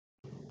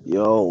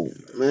Yo,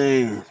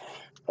 man,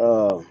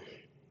 uh,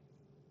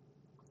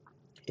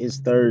 it's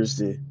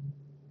Thursday,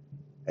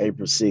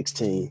 April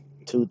 16th,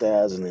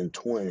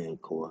 2020,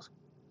 of course.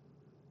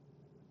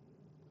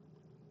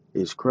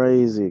 It's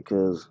crazy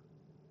because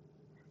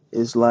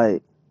it's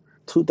like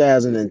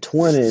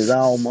 2020 is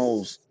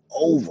almost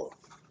over,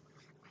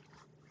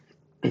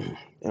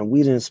 and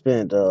we didn't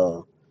spend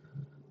a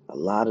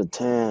lot of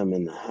time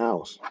in the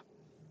house,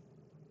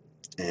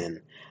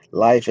 and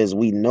life as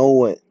we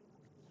know it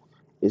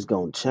is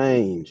gonna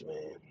change,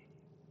 man.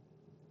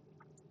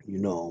 You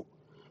know,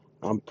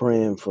 I'm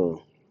praying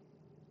for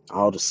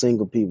all the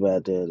single people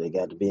out there that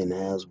got to be in the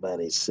house by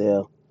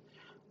themselves.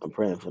 I'm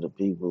praying for the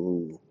people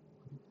who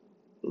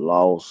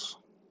lost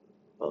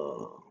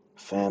uh,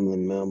 family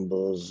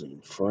members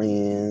and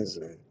friends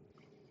and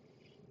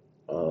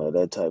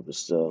that type of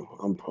stuff.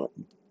 I'm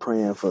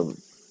praying for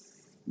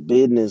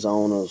business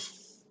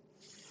owners,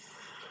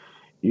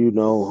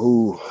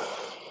 who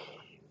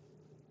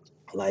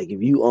like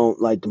if you own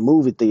like the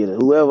movie theater,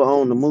 whoever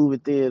owned the movie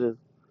theater,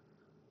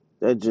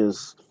 that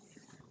just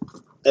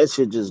that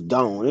shit just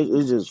gone.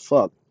 It's just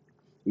fuck.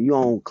 You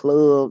own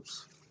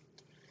clubs,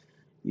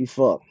 you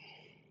fuck.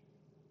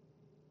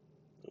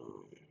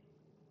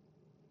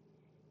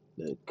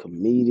 The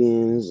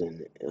comedians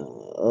and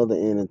other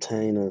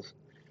entertainers,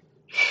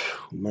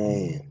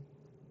 man,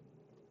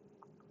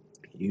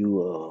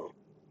 you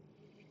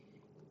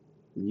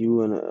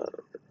you in a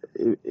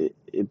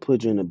it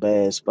put you in a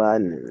bad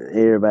spot, and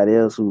everybody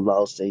else who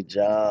lost their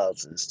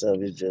jobs and stuff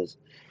is just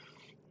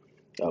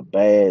a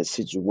bad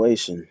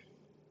situation.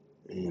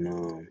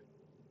 And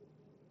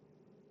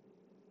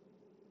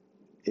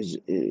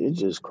it's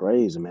just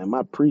crazy, man.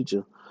 My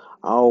preacher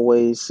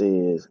always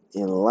says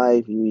in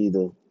life you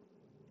either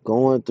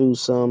going through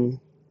something,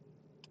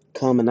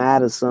 coming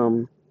out of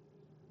something,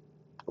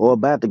 or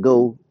about to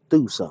go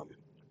through something.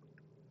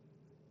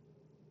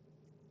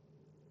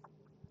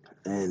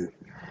 And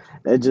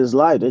that's just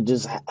life.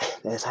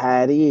 That's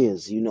how it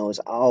is. It's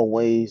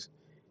always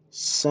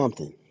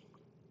something.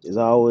 It's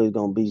always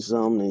gonna be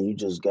something, and you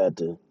just got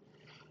to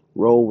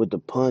roll with the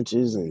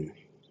punches and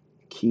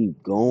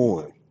keep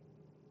going.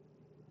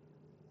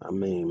 I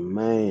mean,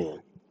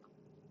 man,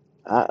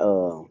 I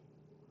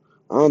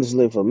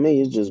honestly for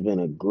me it's just been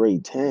a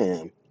great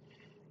time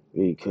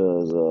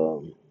because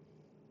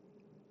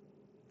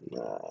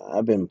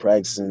I've been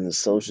practicing the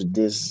social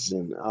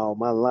distancing all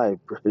my life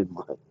pretty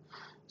much.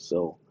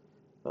 So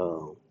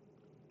um,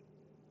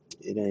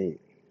 it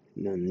ain't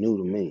nothing new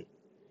to me.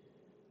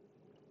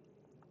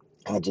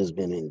 I just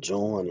been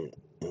enjoying it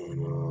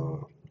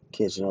and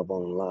catching up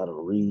on a lot of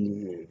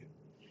reading and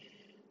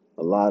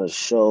a lot of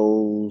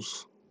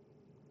shows.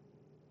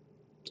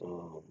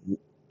 Um,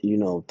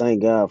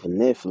 thank God for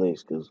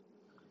Netflix because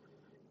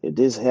if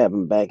this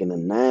happened back in the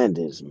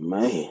 '90s,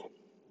 man,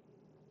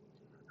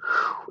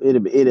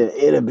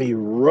 it'd be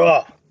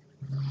rough.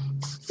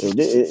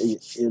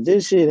 If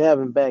this shit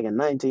happened back in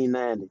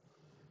 1990,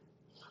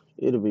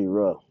 it'd be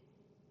rough.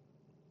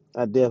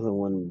 I definitely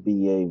wouldn't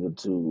be able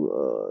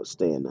to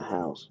stay in the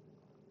house.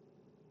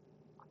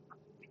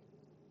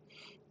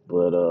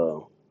 But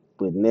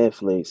with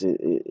Netflix,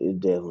 it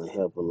definitely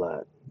helped a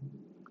lot.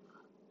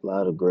 A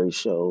lot of great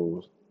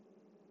shows.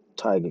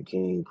 Tiger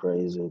King,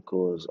 crazy, of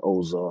course.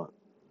 Ozark.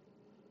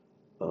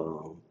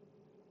 Um,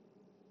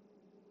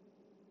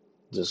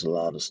 just a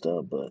lot of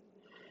stuff. But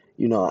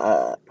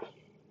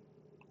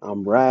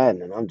I'm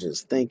riding and I'm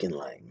just thinking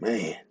like,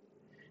 man,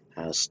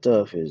 how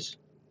stuff is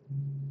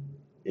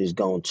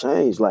gonna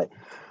change. Like,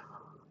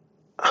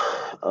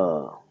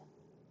 uh,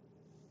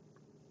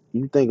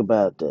 you think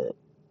about the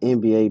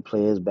NBA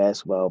players,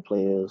 basketball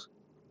players,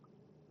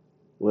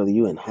 whether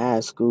you in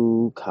high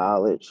school,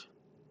 college,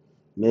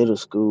 middle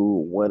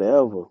school,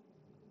 whatever,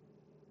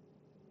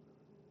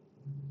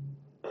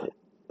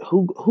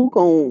 who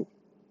gonna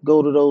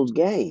go to those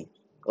games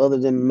other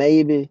than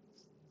maybe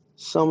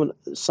some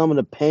of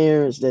the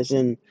parents that's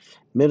in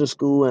middle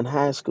school and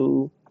high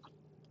school.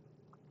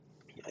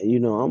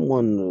 I'm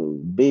one of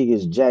the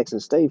biggest Jackson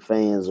State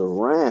fans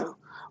around,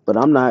 but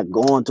I'm not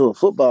going to a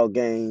football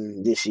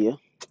game this year.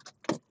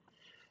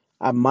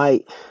 I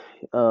might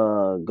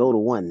go to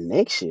one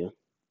next year,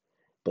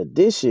 but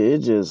this year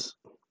is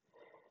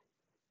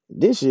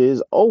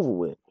over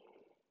with,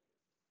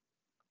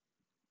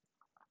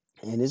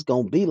 and it's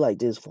gonna be like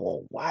this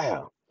for a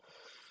while.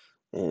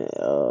 And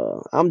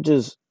I'm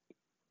just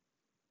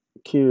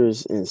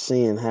curious in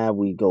seeing how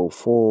we go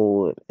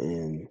forward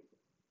and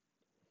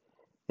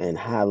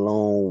how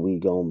long we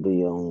gonna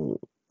be on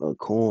a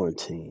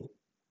quarantine,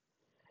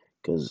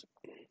 because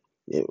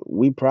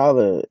we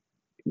probably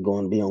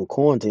going to be on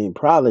quarantine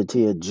probably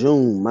till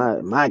June.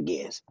 My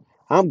guess,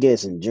 I'm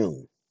guessing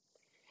June.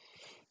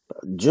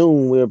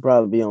 June we'll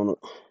probably be on.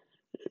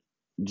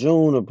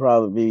 June will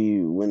probably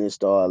be when it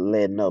start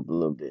letting up a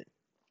little bit.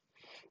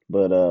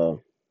 But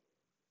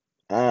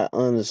I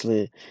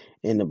honestly,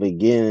 in the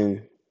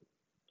beginning,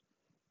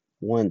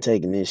 wasn't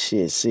taking this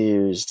shit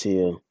serious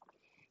till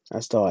I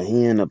started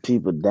hearing of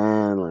people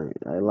dying. Like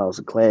I lost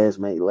a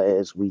classmate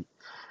last week,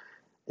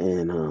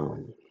 and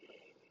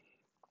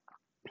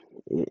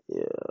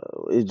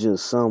it's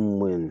just something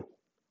when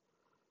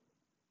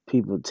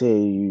people tell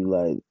you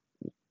like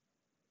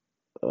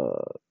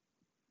uh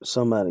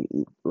somebody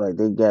like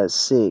they got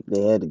sick,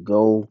 they had to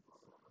go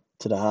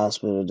to the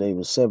hospital, they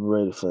were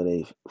separated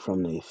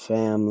from their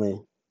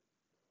family,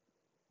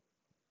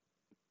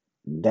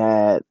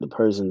 the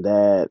person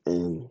died,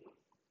 and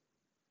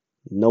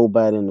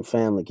nobody in the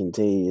family can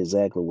tell you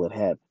exactly what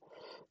happened.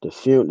 The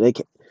funeral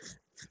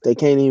they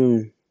can't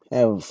even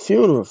have a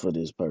funeral for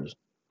this person,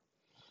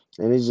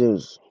 and it's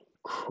just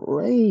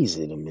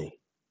crazy to me.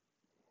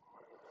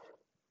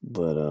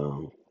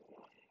 But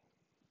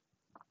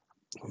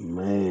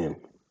man,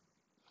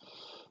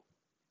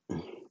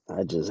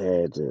 I just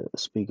had to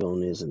speak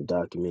on this and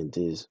document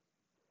this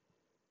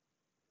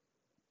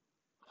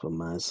for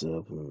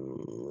myself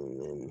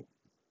and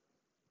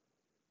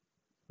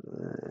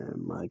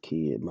my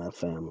kid, my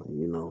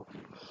family,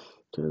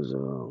 because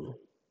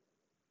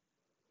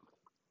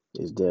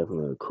it's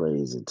definitely a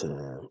crazy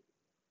time.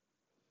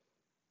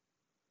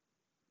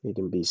 It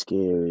can be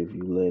scary if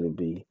you let it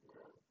be,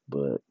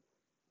 but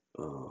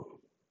um,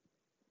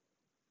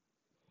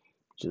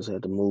 just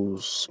have to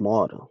move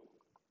smarter.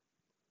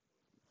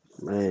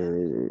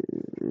 Man,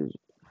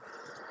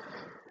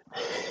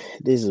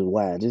 this is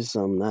why. This is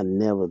something I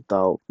never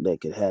thought that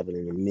could happen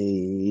in a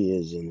million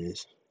years, and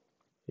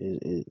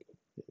it,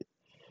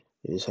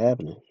 it's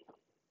happening.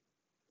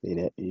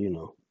 And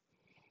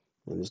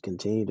it's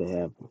continued to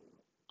happen.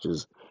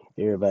 Just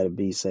everybody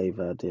be safe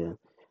out there.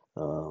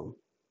 Um,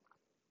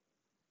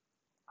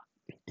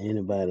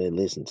 Anybody that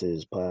listen to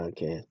this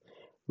podcast,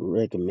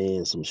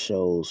 recommend some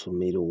shows for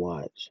me to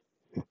watch,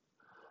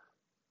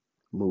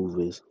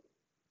 movies,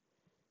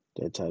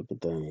 that type of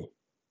thing,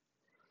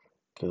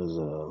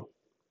 because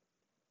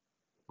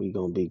we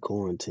gonna be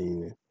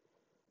quarantining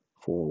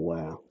for a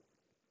while.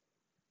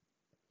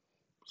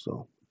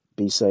 So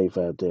be safe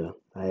out there.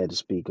 I had to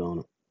speak on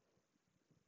it.